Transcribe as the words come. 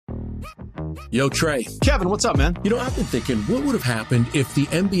Yo, Trey. Kevin, what's up, man? You know, I've been thinking, what would have happened if the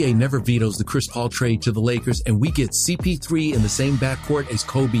NBA never vetoes the Chris Paul trade to the Lakers and we get CP3 in the same backcourt as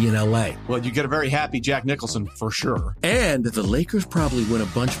Kobe in LA? Well, you get a very happy Jack Nicholson for sure. And the Lakers probably win a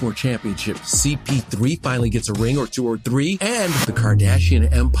bunch more championships. CP3 finally gets a ring or 2 or 3, and the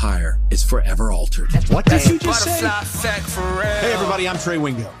Kardashian empire is forever altered. What did you just say? Hey, everybody, I'm Trey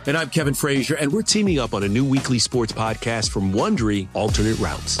Wingo. And I'm Kevin Frazier, and we're teaming up on a new weekly sports podcast from Wondery, Alternate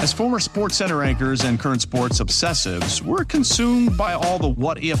Routes. As former Sports Center anchors and current sports obsessives, we're consumed by all the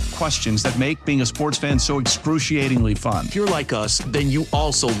what-if questions that make being a sports fan so excruciatingly fun. If you're like us, then you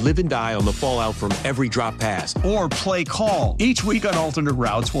also live and die on the fallout from every drop pass. Or play call. Each week on Alternate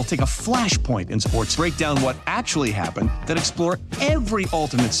Routes, we'll take a flashpoint in sports, break down what actually happened, then explore every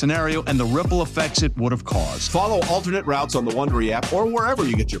alternate scenario and the ripple effects it would have caused. Follow Alternate Routes on the Wondery app or wherever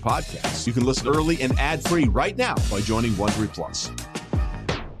you get your podcasts. You can listen early and ad-free right now by joining Wondery Plus.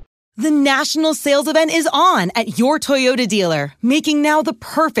 The national sales event is on at your Toyota dealer, making now the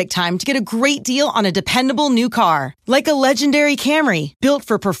perfect time to get a great deal on a dependable new car. Like a legendary Camry, built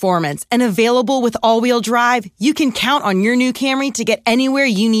for performance and available with all-wheel drive, you can count on your new Camry to get anywhere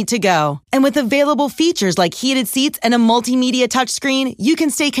you need to go. And with available features like heated seats and a multimedia touchscreen, you can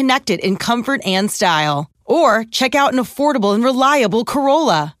stay connected in comfort and style. Or check out an affordable and reliable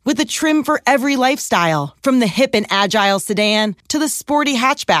Corolla with a trim for every lifestyle, from the hip and agile sedan to the sporty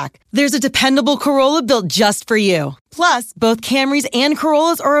hatchback. There's a dependable Corolla built just for you. Plus, both Camrys and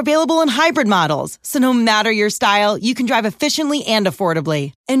Corollas are available in hybrid models, so no matter your style, you can drive efficiently and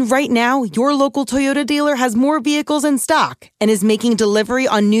affordably. And right now, your local Toyota dealer has more vehicles in stock and is making delivery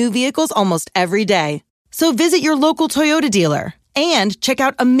on new vehicles almost every day. So visit your local Toyota dealer. And check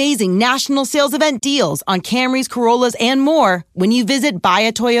out amazing national sales event deals on Camrys, Corollas, and more when you visit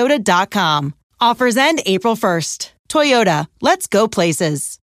buyatoyota.com. Offers end April 1st. Toyota, let's go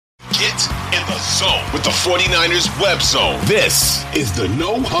places. Get in the zone with the 49ers web zone. This is the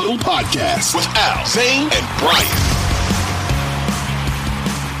No Huddle Podcast with Al, Zane, and Brian.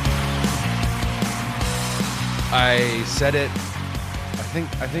 I said it,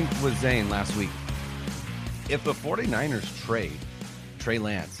 I think with Zane last week. If the 49ers trade Trey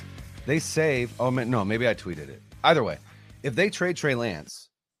Lance, they save, maybe I tweeted it. Either way, if they trade Trey Lance,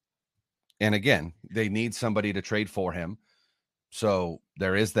 and again, they need somebody to trade for him, so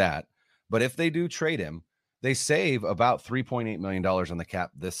there is that. But if they do trade him, they save about $3.8 million on the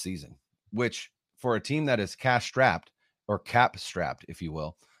cap this season, which for a team that is cash strapped or cap strapped, if you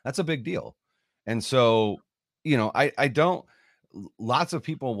will, that's a big deal. And so, I don't, lots of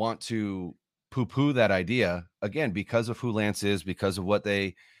people want to poo-poo that idea, again, because of who Lance is, because of what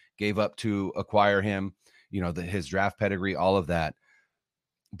they gave up to acquire him, his draft pedigree, all of that.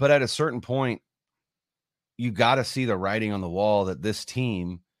 But at a certain point, you got to see the writing on the wall that this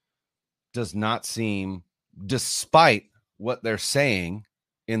team does not seem, despite what they're saying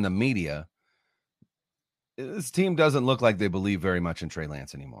in the media, this team doesn't look like they believe very much in Trey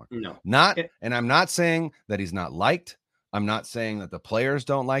Lance anymore. No. And I'm not saying that he's not liked. I'm not saying that the players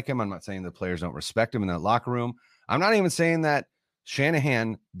don't like him. I'm not saying the players don't respect him in that locker room. I'm not even saying that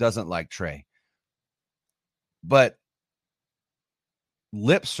Shanahan doesn't like Trey. But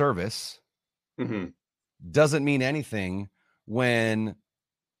lip service doesn't mean anything when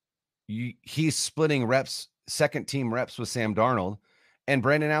he's splitting reps, second team reps with Sam Darnold, and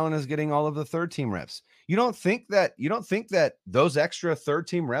Brandon Allen is getting all of the third team reps. You don't think that those extra third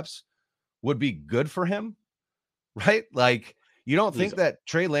team reps would be good for him? Right? Like, you don't think that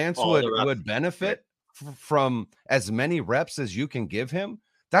Trey Lance would benefit from as many reps as you can give him?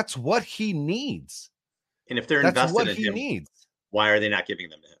 That's what he needs. And if they're invested in him, needs. Why are they not giving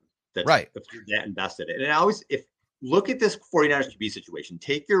them to him? Right. If they're that invested in it. And look at this 49ers QB situation.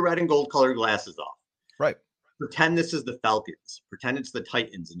 Take your red and gold colored glasses off. Right. Pretend this is the Falcons. Pretend it's the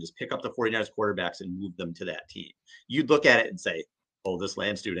Titans, and just pick up the 49ers quarterbacks and move them to that team. You'd look at it and say, oh, this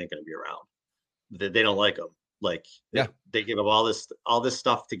Lance dude ain't going to be around. They don't like him. Like, they give up all this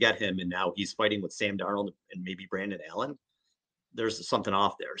stuff to get him, and now he's fighting with Sam Darnold and maybe Brandon Allen. There's something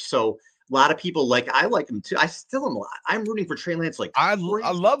off there. So a lot of people I like him too. I still am. I'm rooting for Trey Lance. I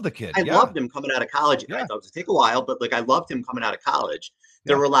love the kid. I loved him coming out of college. I thought it would take a while, but I loved him coming out of college.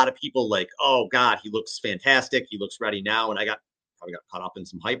 There were a lot of people oh God, he looks fantastic. He looks ready now. And I probably got caught up in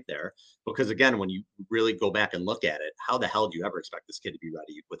some hype there, because again, when you really go back and look at it, how the hell do you ever expect this kid to be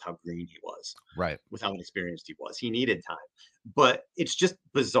ready with how green he was, right? With how inexperienced he was. He needed time, but it's just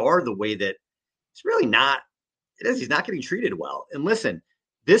bizarre the way that it's really not. It is. He's not getting treated well. And listen,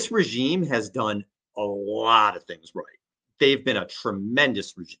 this regime has done a lot of things right. They've been a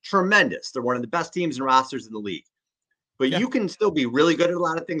tremendous regime. Tremendous. They're one of the best teams and rosters in the league. But you can still be really good at a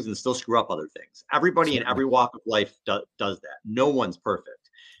lot of things and still screw up other things. Everybody in every walk of life does that. No one's perfect.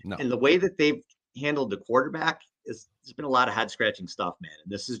 No. And the way that they've handled the quarterback there's been a lot of head scratching stuff, man.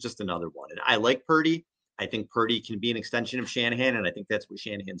 And this is just another one. And I like Purdy. I think Purdy can be an extension of Shanahan, and I think that's what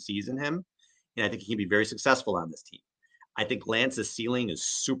Shanahan sees in him. And I think he can be very successful on this team. I think Lance's ceiling is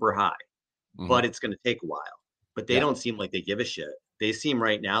super high, but it's going to take a while. But they don't seem like they give a shit. They seem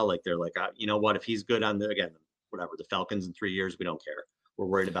right now like they're like, you know what? If he's good on the Falcons in 3 years, we don't care. We're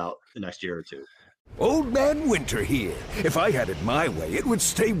worried about the next year or two. Old Man Winter here. If I had it my way, it would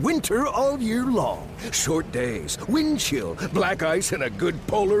stay winter all year long. Short days, wind chill, black ice, and a good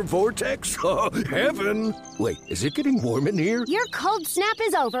polar vortex. Oh, heaven. Wait, is it getting warm in here? Your cold snap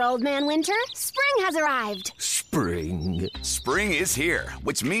is over, Old Man Winter. Spring has arrived. Spring. Spring is here,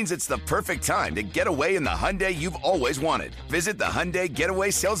 which means it's the perfect time to get away in the Hyundai you've always wanted. Visit the Hyundai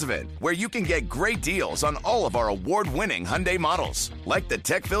Getaway Sales Event, where you can get great deals on all of our award-winning Hyundai models, like the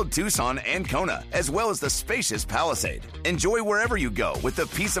tech-filled Tucson and Kona, as well as the spacious Palisade. Enjoy wherever you go with the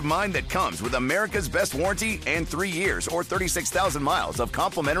peace of mind that comes with America's best warranty and 3 years or 36,000 miles of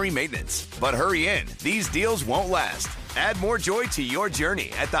complimentary maintenance. But hurry in, these deals won't last. Add more joy to your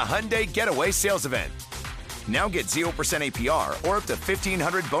journey at the Hyundai Getaway Sales Event. Now get 0% APR or up to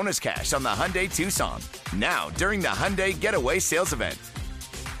 $1,500 bonus cash on the Hyundai Tucson. Now, during the Hyundai Getaway Sales Event.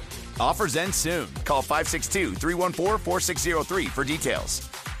 Offers end soon. Call 562-314-4603 for details.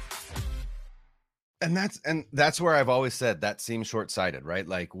 And that's where I've always said that seems short-sighted, right?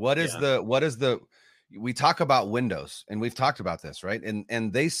 Like, what is the we talk about windows, and we've talked about this, right?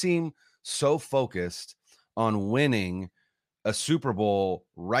 And they seem so focused on winning a Super Bowl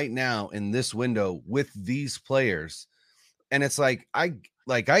right now in this window with these players. And it's like, I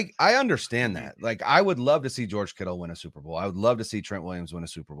understand that. Like, I would love to see George Kittle win a Super Bowl. I would love to see Trent Williams win a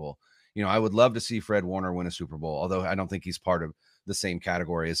Super Bowl. You know, I would love to see Fred Warner win a Super Bowl, although I don't think he's part of the same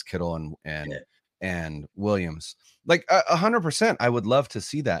category as Kittle and Williams. Like 100%, I would love to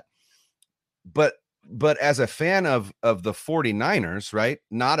see that. But as a fan of the 49ers, right?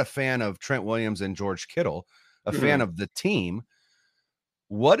 Not a fan of Trent Williams and George Kittle, a fan of the team.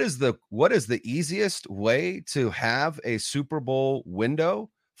 What is the easiest way to have a Super Bowl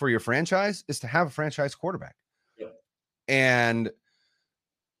window for your franchise is to have a franchise quarterback. Yeah. And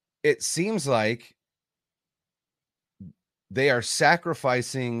it seems like they are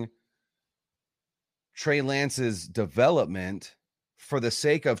sacrificing Trey Lance's development for the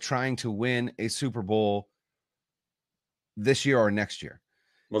sake of trying to win a Super Bowl this year or next year.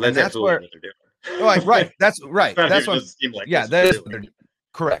 Well, that's where what they're doing. Right. That's right. That's what that's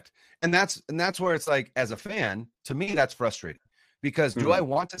correct. And that's where it's like, as a fan, to me, that's frustrating because do I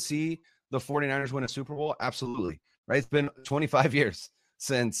want to see the 49ers win a Super Bowl? Absolutely. Right. It's been 25 years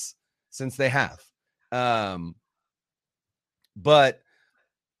since they have. But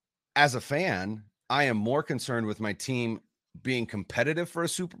as a fan, I am more concerned with my team being competitive for a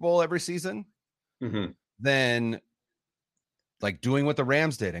Super Bowl every season than like doing what the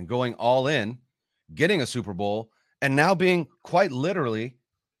Rams did and going all in, getting a Super Bowl, and now being quite literally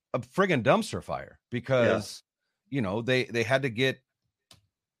a friggin' dumpster fire because, you know, they're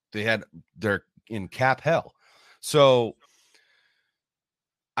in cap hell. So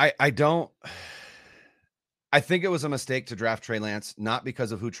I think it was a mistake to draft Trey Lance, not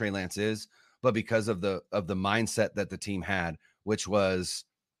because of who Trey Lance is, but because of the mindset that the team had, which was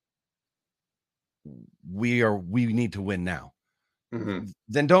we need to win now.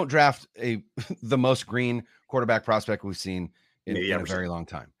 Then don't draft the most green quarterback prospect we've seen in a very long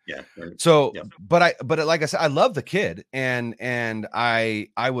time. Yeah. So, but like I said, I love the kid, and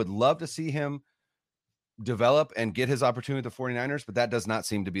I would love to see him develop and get his opportunity with the 49ers, but that does not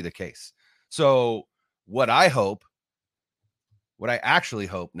seem to be the case. So what I actually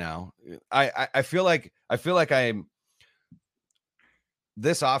hope now, I feel like I'm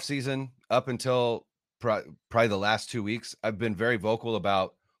this offseason up until probably the last 2 weeks, I've been very vocal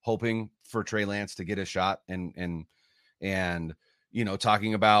about hoping for Trey Lance to get a shot and you know,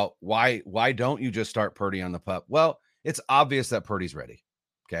 talking about why don't you just start Purdy on the pup? Well, it's obvious that Purdy's ready.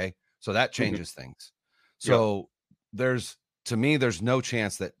 Okay. So that changes things. So there's no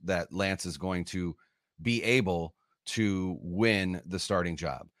chance that Lance is going to be able to win the starting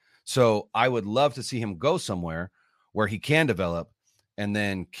job. So I would love to see him go somewhere where he can develop and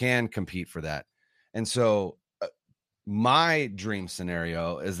then can compete for that. And so my dream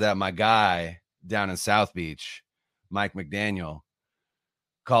scenario is that my guy down in South Beach, Mike McDaniel,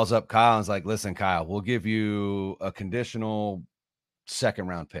 calls up Kyle and is like, listen, Kyle, we'll give you a conditional second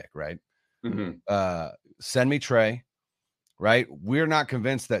round pick, right? Send me Trey, right? We're not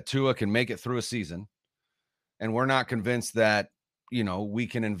convinced that Tua can make it through a season. and we're not convinced that, we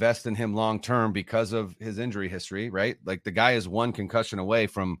can invest in him long-term because of his injury history, right? Like the guy is one concussion away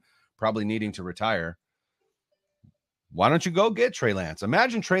from probably needing to retire. Why don't you go get Trey Lance?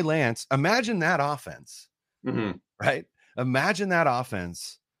 Imagine Trey Lance. Imagine that offense, right? Imagine that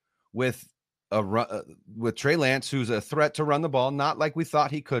offense with Trey Lance, who's a threat to run the ball, not like we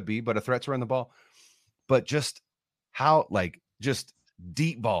thought he could be, but a threat to run the ball. But just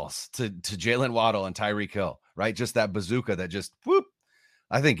deep balls to Jalen Waddle and Tyreek Hill, right? Just that bazooka that just whoop.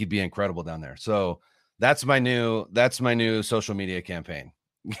 I think he'd be incredible down there. So that's my new social media campaign.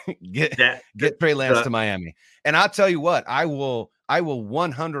 get Trey Lance to Miami. And I'll tell you what, I will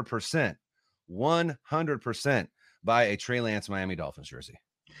 100% buy a Trey Lance Miami Dolphins jersey.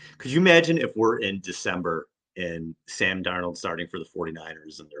 Could you imagine if we're in December and Sam Darnold starting for the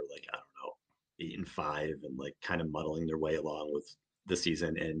 49ers and they're like, I don't know, 8-5 and like kind of muddling their way along with the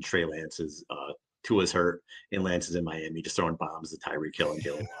season, and Trey Lance's Tua's hurt and Lance is in Miami just throwing bombs to Tyreek Hill and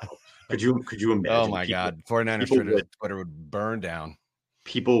Jalen Waddle. Could you imagine? Oh my God. 49ers Twitter would burn down.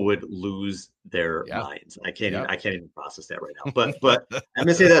 People would lose their minds. I can't even process that right now. But I'm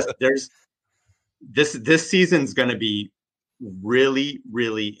gonna say this season's gonna be really,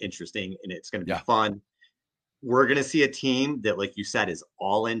 really interesting, and it's gonna be fun. We're gonna see a team that, like you said, is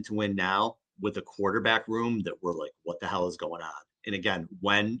all in to win now with a quarterback room that we're like, what the hell is going on? And again,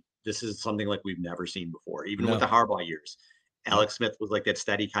 when this is something like we've never seen before, even with the Harbaugh years. Alex Smith was like that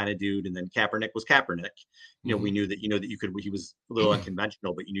steady kind of dude, and then Kaepernick was Kaepernick. We knew that he was a little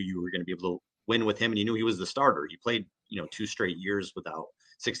unconventional, but you knew you were going to be able to win with him, and you knew he was the starter. He played 2 straight years without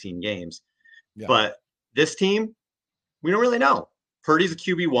 16 games. Yeah. But this team, we don't really know. Purdy's a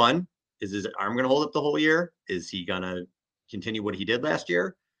QB1. Is his arm going to hold up the whole year? Is he going to continue what he did last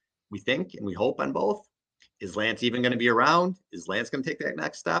year? We think and we hope on both. Is Lance even going to be around? Is Lance going to take that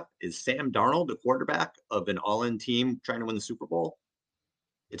next step? Is Sam Darnold the quarterback of an all-in team trying to win the Super Bowl?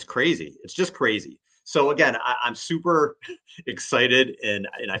 It's crazy. It's just crazy. So again, I'm super excited and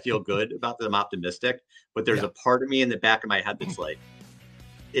I feel good about them. I'm optimistic, but there's a part of me in the back of my head that's like,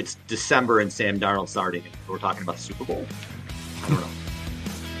 it's December and Sam Darnold starting, and we're talking about the Super Bowl. I don't know.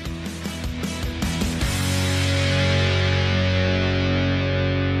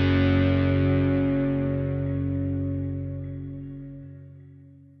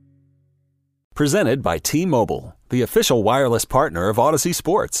 Presented by T-Mobile, the official wireless partner of Odyssey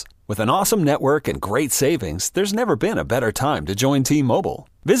Sports. With an awesome network and great savings, there's never been a better time to join T-Mobile.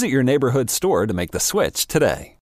 Visit your neighborhood store to make the switch today.